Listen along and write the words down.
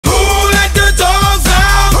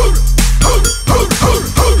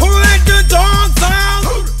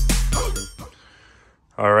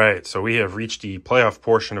so we have reached the playoff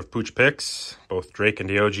portion of Pooch picks. Both Drake and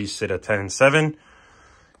D.O.G sit at 10 and 7.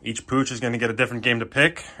 Each Pooch is going to get a different game to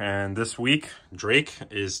pick, and this week Drake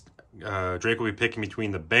will be picking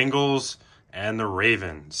between the Bengals and the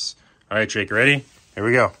Ravens. All right, Drake, ready? Here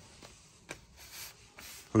we go.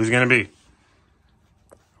 Who's going to be?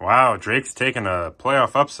 Wow, Drake's taking a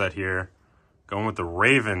playoff upset here, going with the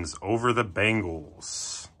Ravens over the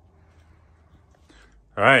Bengals.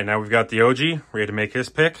 All right, now we've got D.O.G ready to make his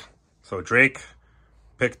pick. So Drake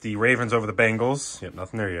picked the Ravens over the Bengals. Yep,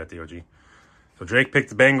 nothing there yet, D.O.G. So Drake picked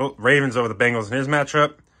the Ravens over the Bengals in his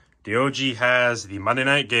matchup. D.O.G has the Monday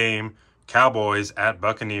night game, Cowboys at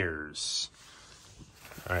Buccaneers.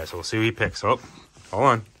 All right, so we'll see who he picks. Oh,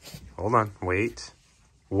 hold on. Wait.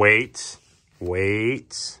 All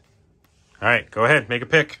right, go ahead, make a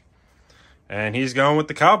pick. And he's going with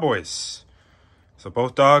the Cowboys. So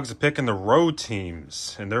both dogs are picking the road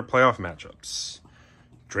teams in their playoff matchups.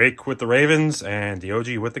 Drake with the Ravens and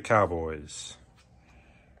D.O.G with the Cowboys.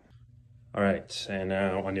 All right, and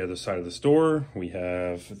now on the other side of the store, we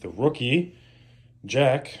have the rookie,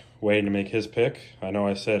 Jack, waiting to make his pick. I know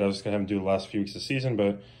I said I was going to have him do the last few weeks of the season,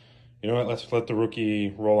 but you know what? Let's let the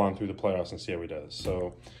rookie roll on through the playoffs and see how he does.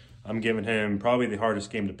 So I'm giving him probably the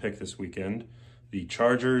hardest game to pick this weekend. The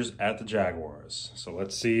Chargers at the Jaguars. So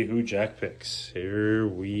let's see who Jack picks. Here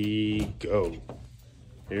we go.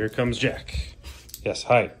 Here comes Jack. Yes,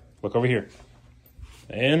 hi. Look over here.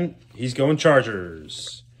 And he's going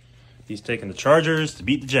Chargers. He's taking the Chargers to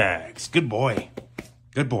beat the Jags. Good boy.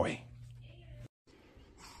 Good boy.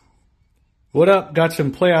 What up? Got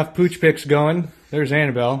some playoff Pooch picks going. There's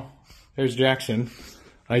Annabelle. There's Jackson.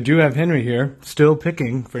 I do have Henry here. Still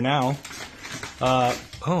picking for now.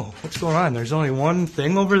 Oh, what's going on? There's only one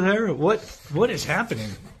thing over there? What is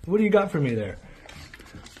happening? What do you got for me there?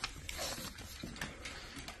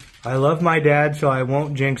 I love my dad, so I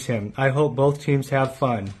won't jinx him. I hope both teams have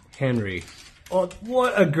fun. Henry. Oh,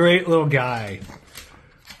 what a great little guy.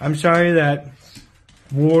 I'm sorry that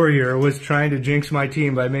Warrior was trying to jinx my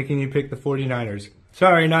team by making you pick the 49ers.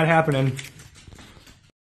 Sorry, not happening.